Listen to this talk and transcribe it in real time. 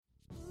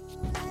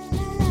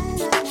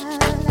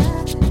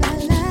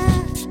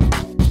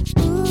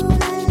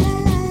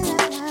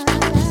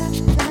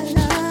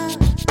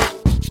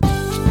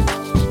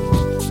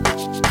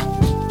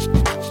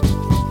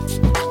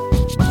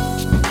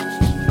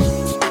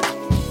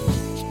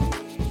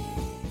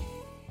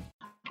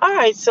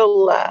right, so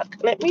look,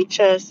 let me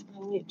adjust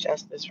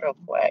this real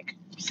quick.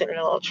 I'm sitting in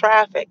a little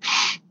traffic.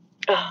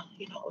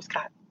 Always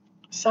got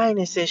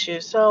sinus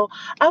issues. So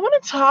I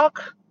want to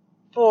talk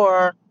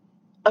for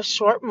a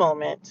short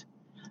moment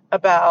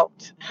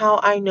about how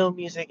I know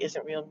music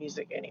isn't real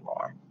music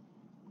anymore.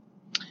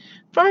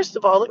 First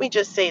of all, let me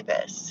just say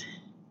this.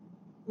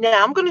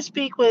 Now, I'm going to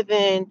speak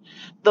within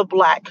the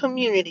Black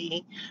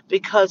community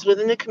because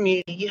within the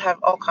community, you have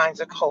all kinds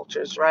of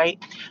cultures, right?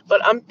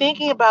 But I'm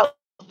thinking about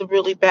the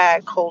really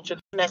bad culture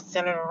that's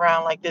centered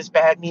around like this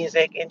bad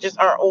music and just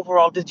our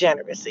overall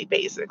degeneracy,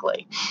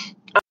 basically.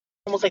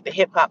 Almost like the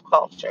hip hop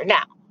culture.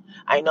 Now,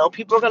 I know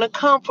people are going to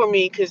come for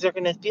me because they're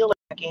going to feel like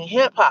attacking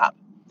hip hop,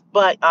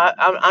 but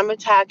I'm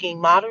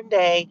attacking modern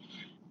day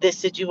this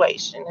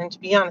situation. And to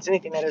be honest,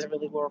 anything that doesn't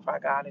really glorify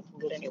God isn't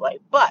good anyway.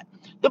 But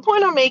the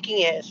point I'm making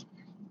is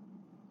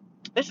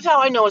this is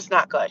how I know it's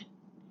not good.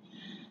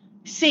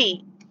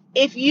 See,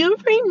 if you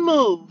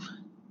remove,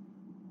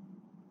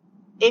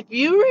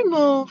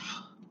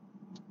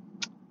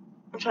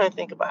 I'm trying to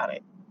think about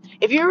it.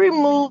 If you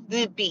remove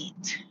the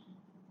beat,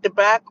 the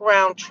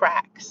background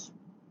tracks,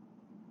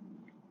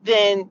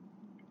 then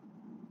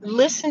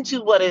listen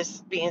to what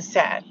is being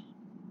said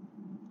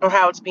or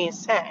how it's being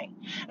sang.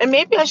 And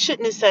maybe I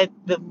shouldn't have said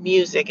the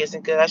music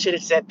isn't good. I should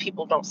have said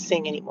people don't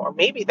sing anymore.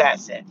 Maybe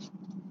that's it.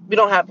 We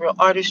don't have real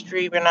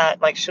artistry. We're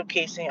not like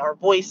showcasing our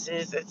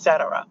voices,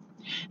 etc.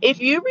 If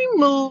you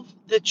remove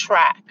the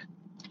track,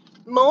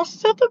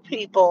 most of the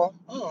people,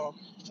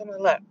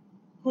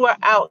 who are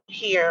out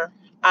here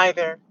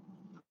either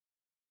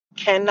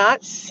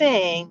cannot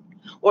sing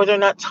or they're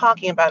not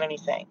talking about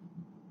anything.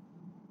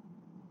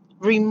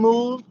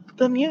 Remove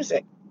the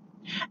music.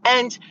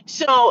 And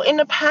so in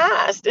the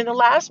past, in the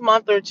last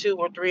month or two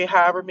or three,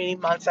 however many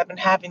months I've been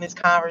having this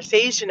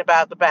conversation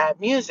about the bad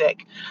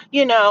music,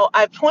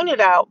 I pointed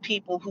out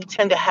people who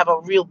tend to have a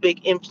real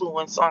big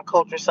influence on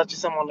culture, such as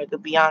someone like a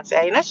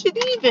Beyonce, and I should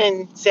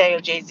even say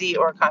a Jay-Z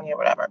or a Kanye or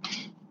whatever.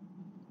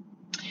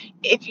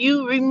 If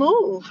you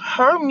remove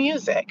her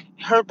music,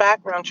 her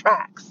background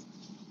tracks,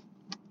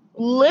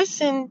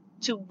 listen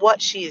to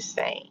what she is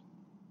saying.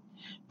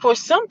 For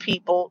some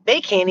people,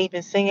 they can't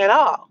even sing at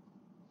all.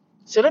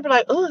 So they'll be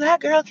like, oh, that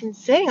girl can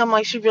sing. I'm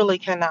like, she really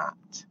cannot.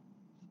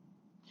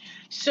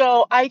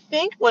 So I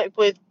think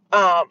with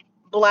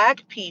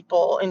Black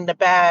people and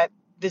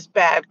this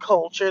bad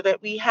culture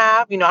that we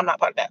have, I'm not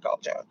part of that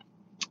culture.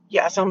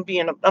 Yes, I'm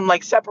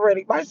like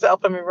separating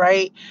myself from it,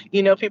 right?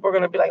 People are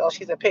going to be like, oh,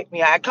 she's a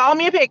pick-me. I call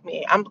me a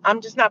pick-me.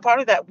 I'm just not part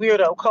of that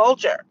weirdo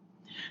culture.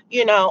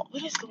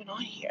 What is going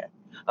on here?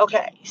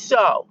 Okay,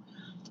 so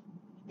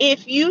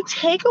if you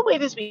take away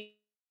this beat,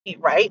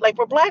 right? Like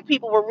for Black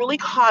people, we're really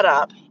caught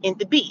up in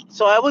the beat.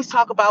 So I always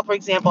talk about, for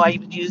example, I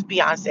would use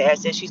Beyonce. I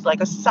said she's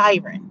like a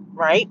siren,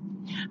 right?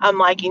 I'm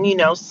like, and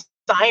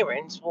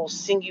sirens will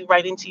sing you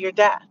right into your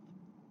death.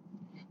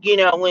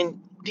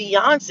 When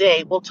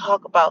Beyonce will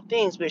talk about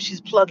things where she's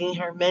plugging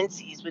her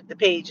menses with the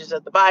pages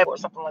of the Bible or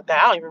something like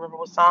that. I don't even remember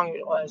what song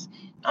it was.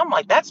 I'm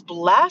like, that's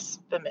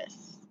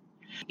blasphemous.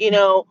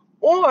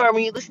 Or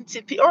when you listen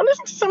to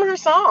some of her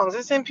songs,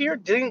 it's in pure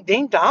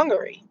ding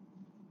dongery.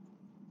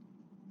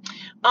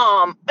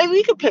 And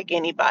we could pick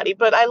anybody,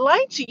 but I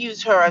like to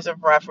use her as a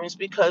reference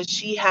because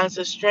she has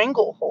a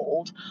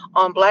stranglehold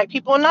on Black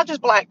people, and not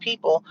just Black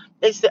people.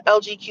 It's the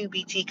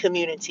LGBT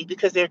community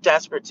because they're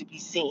desperate to be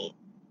seen.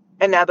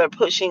 And now they're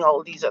pushing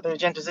all of these other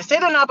agendas. They say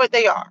they're not, but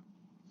they are.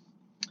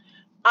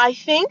 I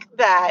think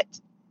that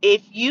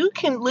if you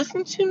can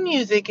listen to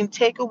music and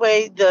take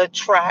away the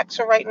tracks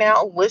for right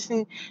now,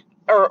 listen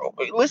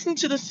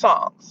to the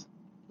songs,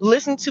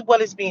 listen to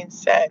what is being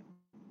said,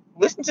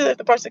 listen to if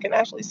the person can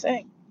actually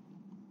sing.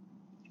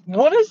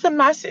 What is the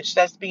message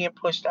that's being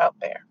pushed out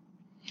there?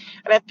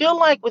 And I feel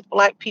like with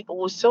Black people,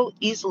 we're so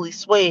easily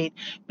swayed.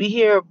 We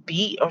hear a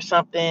beat or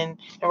something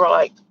and we're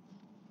like,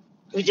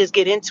 we just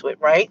get into it,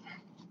 right?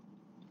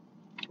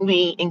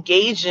 We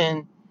engage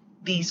in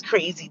these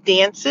crazy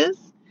dances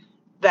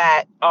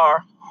that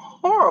are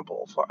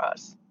horrible for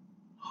us.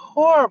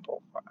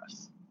 Horrible for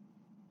us.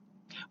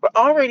 We're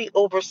already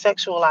over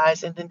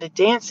sexualized, and then the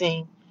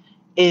dancing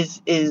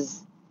is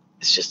it's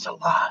just a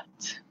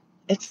lot.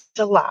 It's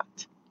a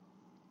lot.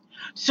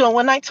 So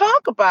when I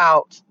talk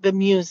about the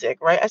music,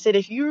 right, I said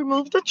if you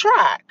remove the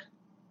track,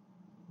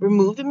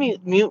 remove the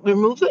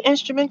remove the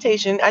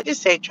instrumentation. I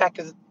just say track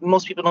because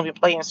most people don't even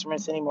play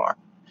instruments anymore.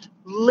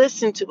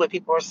 Listen to what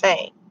people are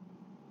saying.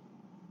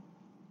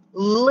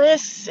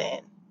 Listen.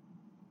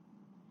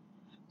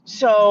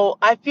 So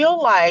I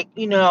feel like,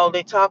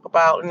 they talk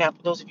about, now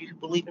for those of you who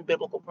believe in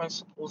biblical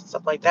principles and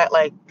stuff like that,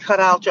 like cut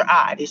out your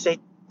eye. They say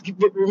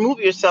remove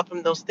yourself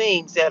from those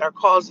things that are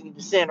causing you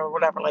to sin or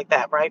whatever like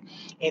that, right?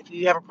 If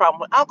you have a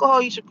problem with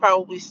alcohol, you should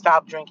probably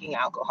stop drinking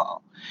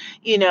alcohol.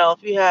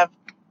 If you have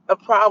a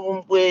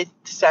problem with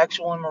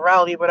sexual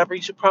immorality or whatever,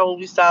 you should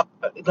probably stop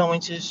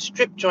going to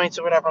strip joints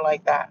or whatever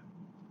like that.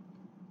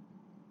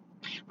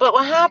 But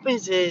what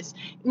happens is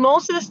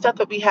most of the stuff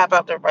that we have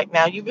out there right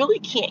now, you really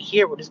can't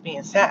hear what is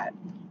being said.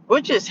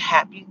 We're just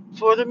happy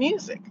for the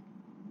music.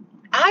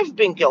 I've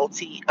been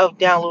guilty of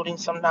downloading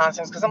some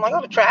nonsense because I'm like,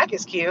 oh, the track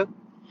is cute.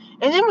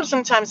 And then when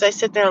sometimes I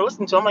sit there and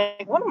listen to it, I'm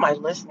like, what am I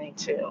listening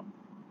to?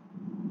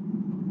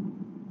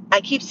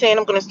 I keep saying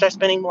I'm going to start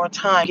spending more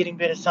time getting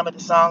rid of some of the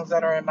songs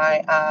that are in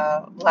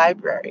my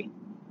library.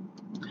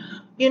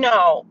 You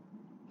know,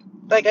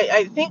 like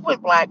I think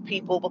with Black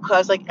people,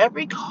 because like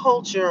every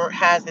culture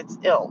has its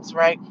ills,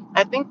 right?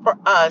 I think for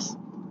us,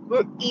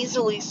 we're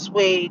easily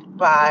swayed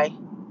by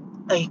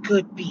a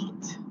good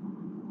beat.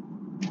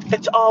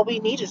 That's all we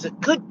need is a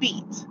good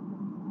beat.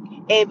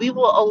 And we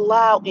will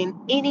allow in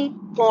any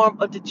form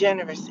of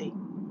degeneracy,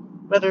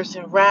 whether it's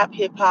in rap,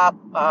 hip hop,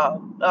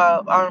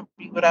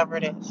 R&B, whatever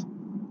it is.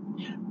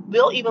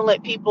 We'll even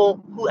let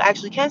people who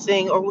actually can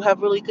sing or who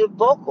have really good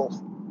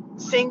vocals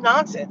sing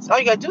nonsense. All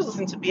you gotta do is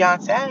listen to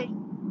Beyonce.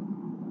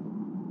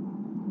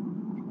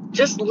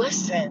 Just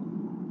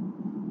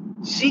listen.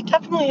 She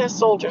definitely has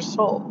sold her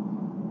soul.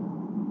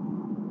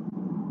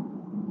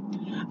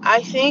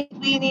 I think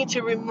we need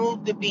to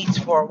remove the beats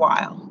for a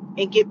while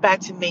and get back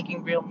to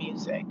making real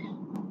music.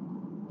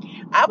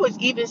 I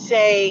would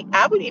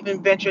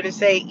even venture to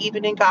say,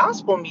 even in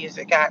gospel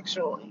music,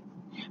 actually,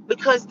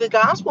 because the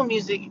gospel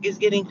music is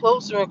getting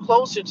closer and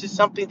closer to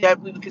something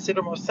that we would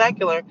consider more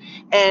secular.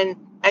 And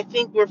I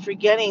think we're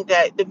forgetting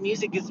that the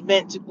music is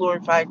meant to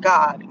glorify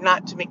God,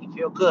 not to make you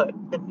feel good.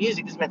 The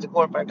music is meant to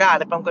glorify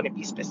God, if I'm going to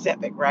be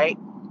specific, right?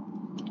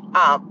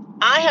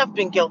 I have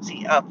been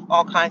guilty of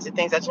all kinds of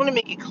things. I just want to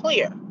make it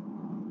clear.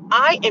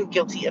 I am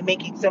guilty of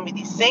making some of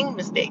these same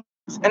mistakes,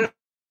 and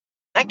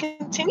I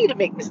continue to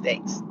make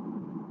mistakes.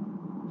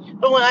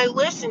 But when I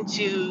listen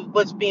to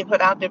what's being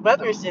put out there,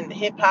 whether it's in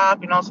hip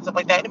hop and all stuff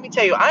like that, let me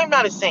tell you, I am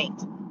not a saint.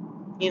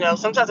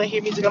 Sometimes I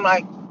hear music, I'm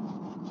like,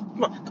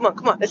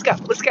 come on, let's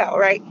go,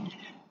 right?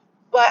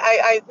 But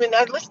when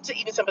I listen to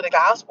even some of the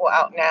gospel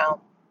out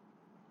now,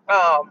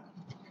 um,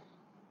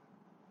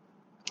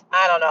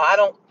 I don't know.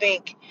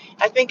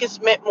 I think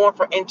it's meant more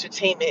for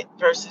entertainment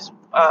versus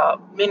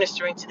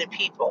ministering to the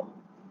people.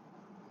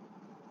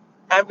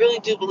 I really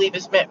do believe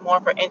it's meant more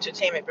for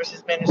entertainment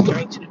versus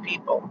ministering to the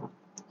people.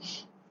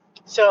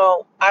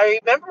 So I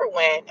remember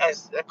when,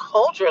 as a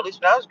culture, at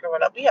least when I was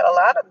growing up, we had a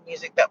lot of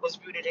music that was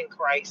rooted in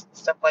Christ and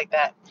stuff like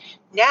that.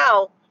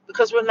 Now,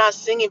 because we're not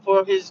singing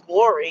for His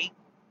glory,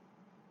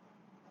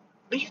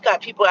 we've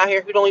got people out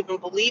here who don't even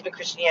believe in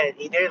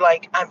Christianity. They're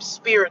like, I'm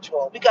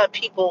spiritual. We got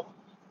people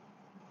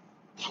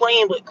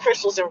playing with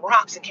crystals and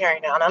rocks and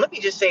carrying on. Now, let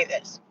me just say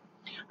this.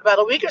 About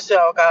a week or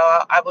so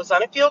ago, I was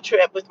on a field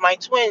trip with my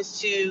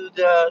twins to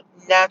the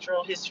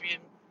Natural History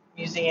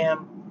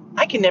Museum.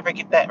 I can never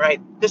get that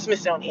right. The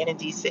Smithsonian in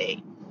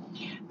D.C.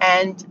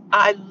 And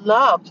I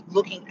loved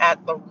looking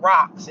at the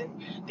rocks,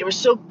 and they were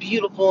so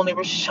beautiful and they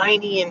were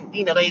shiny, and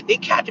they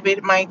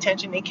captivated my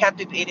attention. They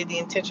captivated the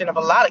attention of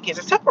a lot of kids,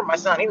 except for my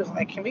son. He was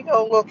like, can we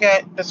go look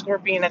at the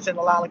scorpion that's in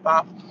the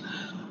lollipop?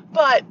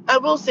 But I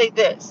will say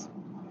this,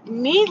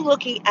 me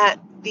looking at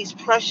these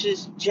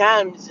precious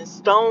gems and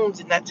stones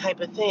and that type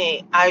of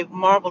thing, I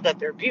marveled at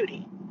their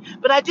beauty.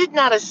 But I did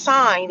not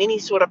assign any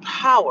sort of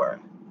power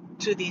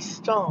to these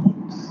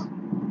stones.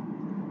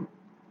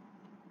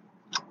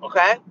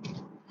 Okay?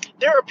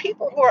 There are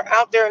people who are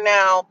out there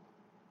now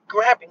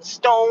grabbing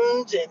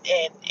stones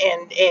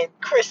and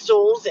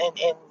crystals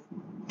and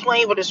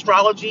playing with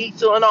astrology.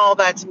 So, and all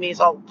that to me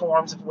is all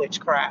forms of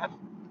witchcraft.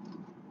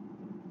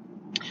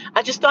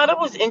 I just thought it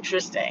was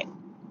interesting.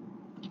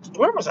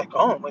 Where was I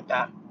going with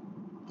that?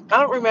 I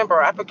don't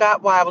remember. I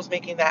forgot why I was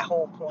making that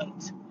whole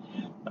point.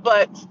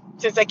 But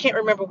since I can't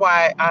remember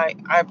why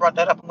I brought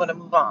that up, I'm going to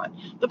move on.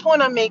 The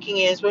point I'm making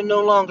is we're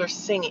no longer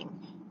singing.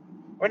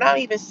 We're not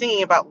even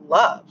singing about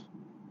love.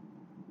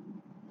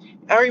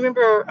 I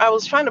remember I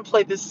was trying to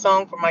play this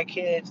song for my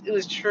kids. It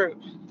was true.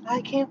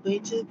 I can't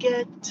wait to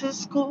get to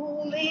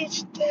school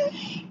each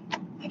day.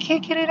 I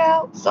can't get it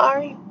out.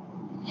 Sorry.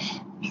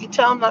 You can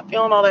tell I'm not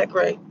feeling all that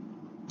great.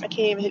 I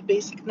can't even hit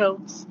basic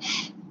notes.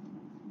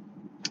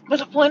 But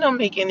the point I'm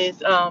making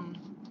is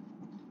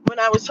when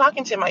I was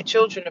talking to my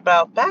children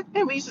about, back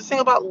then we used to sing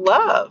about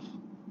love.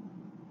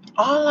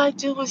 All I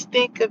do is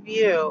think of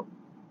you.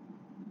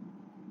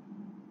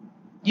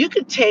 You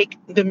could take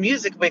the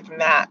music away from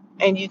that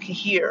and you could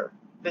hear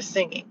the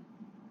singing.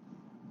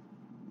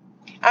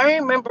 I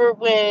remember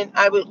when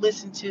I would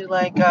listen to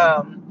like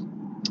DeBarge.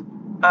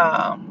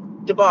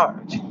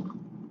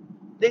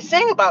 They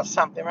sang about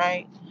something,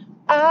 right?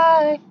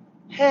 I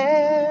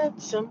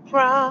had some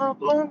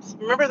problems.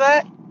 Remember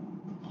that?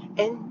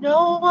 And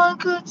no one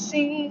could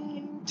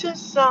seem to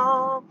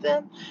solve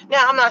them.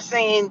 Now, I'm not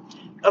saying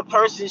a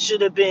person should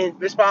have been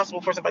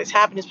responsible for somebody's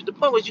happiness, but the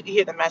point was you could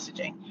hear the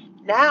messaging.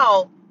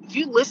 Now, if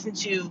you listen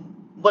to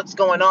what's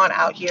going on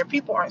out here,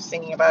 people aren't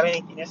singing about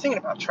anything. They're singing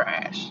about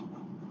trash.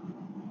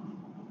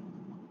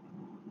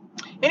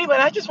 Anyway,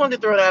 I just wanted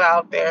to throw that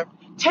out there.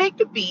 Take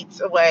the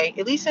beats away,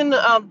 at least in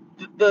the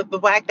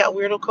whacked out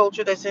weirdo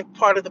culture that's in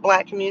part of the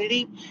Black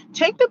community.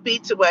 Take the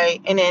beats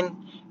away, and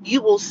then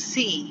you will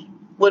see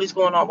what is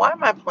going on. Why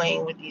am I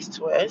playing with these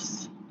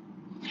twists?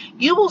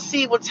 You will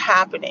see what's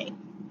happening.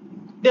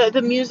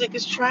 The music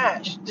is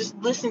trash. Just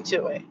listen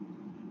to it.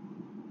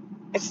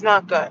 It's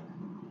not good.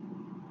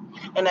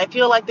 And I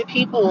feel like the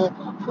people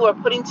who are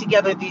putting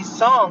together these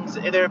songs,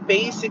 they're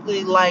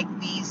basically like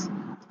these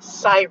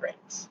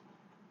sirens.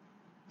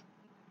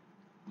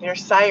 They're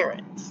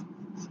sirens.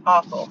 It's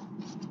awful.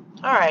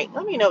 All right,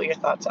 let me know what your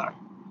thoughts are.